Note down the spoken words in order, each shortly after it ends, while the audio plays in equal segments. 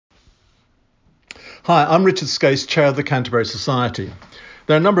Hi, I'm Richard Scase, Chair of the Canterbury Society.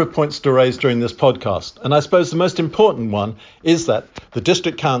 There are a number of points to raise during this podcast, and I suppose the most important one is that the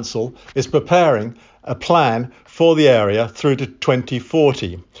District Council is preparing a plan for the area through to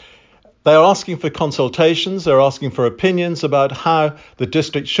 2040. They are asking for consultations, they're asking for opinions about how the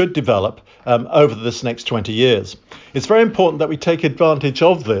district should develop over this next 20 years. It's very important that we take advantage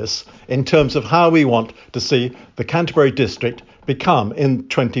of this in terms of how we want to see the Canterbury district become in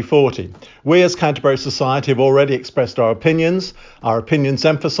 2040. We as Canterbury Society have already expressed our opinions. Our opinions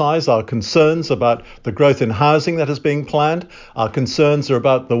emphasise our concerns about the growth in housing that is being planned. Our concerns are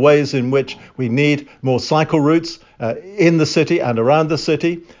about the ways in which we need more cycle routes in the city and around the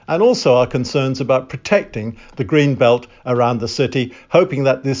city, and also our concerns about protecting the green belt around the city, hoping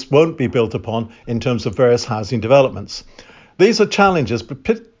that this won't be built upon in terms of various housing developments. These are challenges, but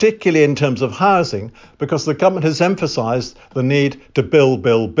particularly in terms of housing, because the government has emphasised the need to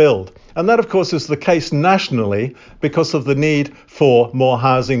build. And that, of course, is the case nationally because of the need for more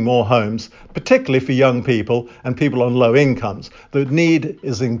housing, more homes, particularly for young people and people on low incomes. The need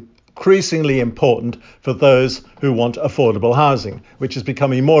is increasingly important for those who want affordable housing, which is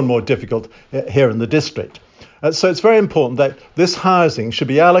becoming more and more difficult here in the district. So it's very important that this housing should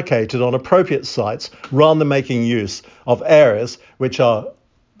be allocated on appropriate sites rather than making use of areas which are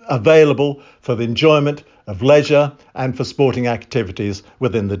available for the enjoyment of leisure and for sporting activities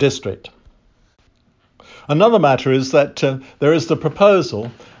within the district. Another matter is that there is the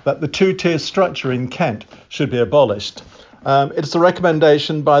proposal that the two-tier structure in Kent should be abolished. It's a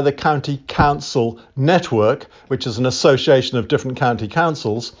recommendation by the County Council Network, which is an association of different county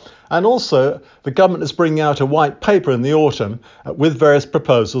councils, and also the government is bringing out a white paper in the autumn with various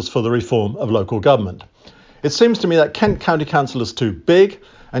proposals for the reform of local government. It seems to me that Kent County Council is too big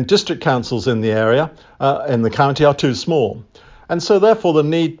and district councils in the area, in the county, are too small. And so therefore the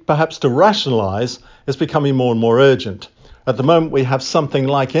need perhaps to rationalise is becoming more and more urgent. At the moment we have something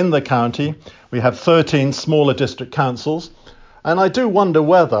like in the county, we have 13 smaller district councils, and I do wonder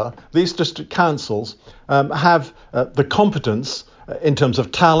whether these district councils have the competence in terms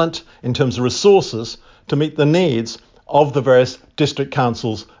of talent, in terms of resources, to meet the needs of the various district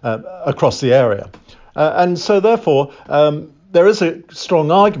councils across the area. And so therefore, there is a strong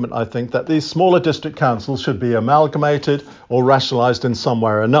argument, I think, that these smaller district councils should be amalgamated or rationalised in some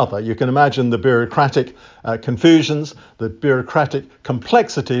way or another. You can imagine the bureaucratic confusions, the bureaucratic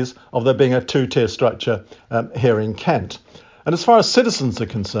complexities of there being a two-tier structure here in Kent. And as far as citizens are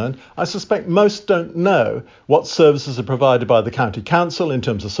concerned, I suspect most don't know what services are provided by the county council in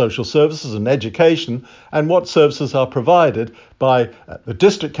terms of social services and education, and what services are provided by the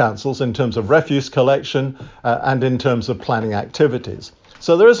district councils in terms of refuse collection and in terms of planning activities.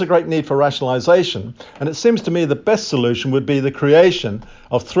 So there is a great need for rationalisation, and it seems to me the best solution would be the creation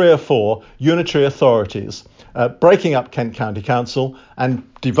of 3 or 4 unitary authorities, breaking up Kent County Council and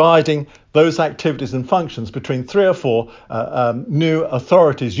dividing those activities and functions between 3 or 4 new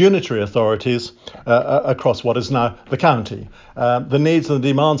authorities, unitary authorities, across what is now the county. The needs and the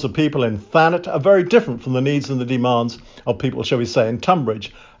demands of people in Thanet are very different from the needs and the demands of people, shall we say, in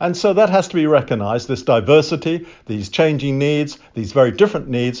Tunbridge. And so that has to be recognised, this diversity, these changing needs, these very different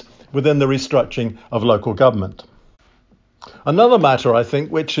needs within the restructuring of local government. Another matter, I think,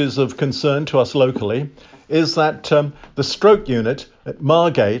 which is of concern to us locally, is that the stroke unit at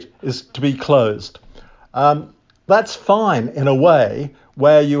Margate is to be closed. That's fine in a way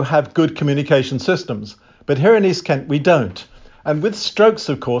where you have good communication systems, but here in East Kent we don't. And with strokes,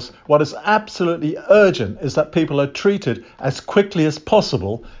 of course, what is absolutely urgent is that people are treated as quickly as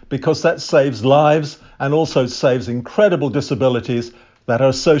possible, because that saves lives and also saves incredible disabilities that are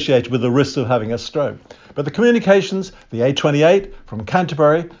associated with the risk of having a stroke. But the communications, the A28 from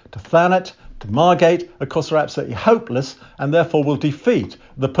Canterbury to Thanet to Margate, of course, are absolutely hopeless, and therefore will defeat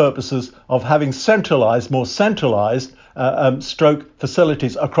the purposes of having more centralised stroke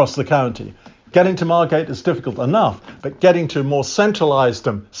facilities across the county. Getting to Margate is difficult enough, but getting to more centralised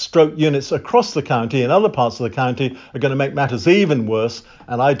stroke units across the county and other parts of the county are going to make matters even worse,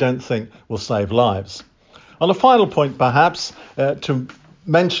 and I don't think will save lives. On a final point, perhaps, to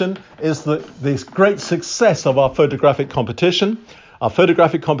mention is this great success of our photographic competition. Our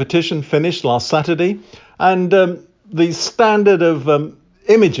photographic competition finished last Saturday, and the standard of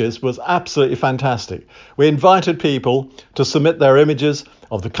images was absolutely fantastic. We invited people to submit their images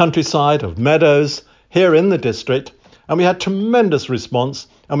of the countryside, of meadows here in the district, and we had tremendous response,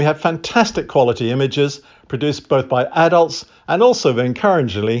 and we had fantastic quality images produced both by adults and also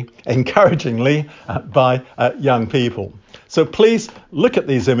encouragingly by young people. So please look at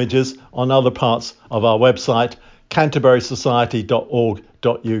these images on other parts of our website,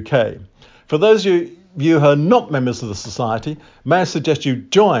 canterburysociety.org.uk. For those of you who are not members of the Society, may I suggest you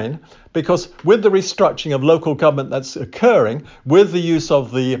join, because with the restructuring of local government that's occurring, with the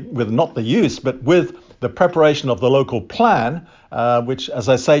preparation of the local plan, which, as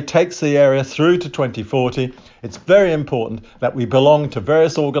I say, takes the area through to 2040, it's very important that we belong to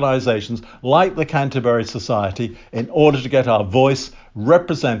various organisations like the Canterbury Society in order to get our voice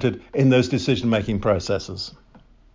represented in those decision-making processes.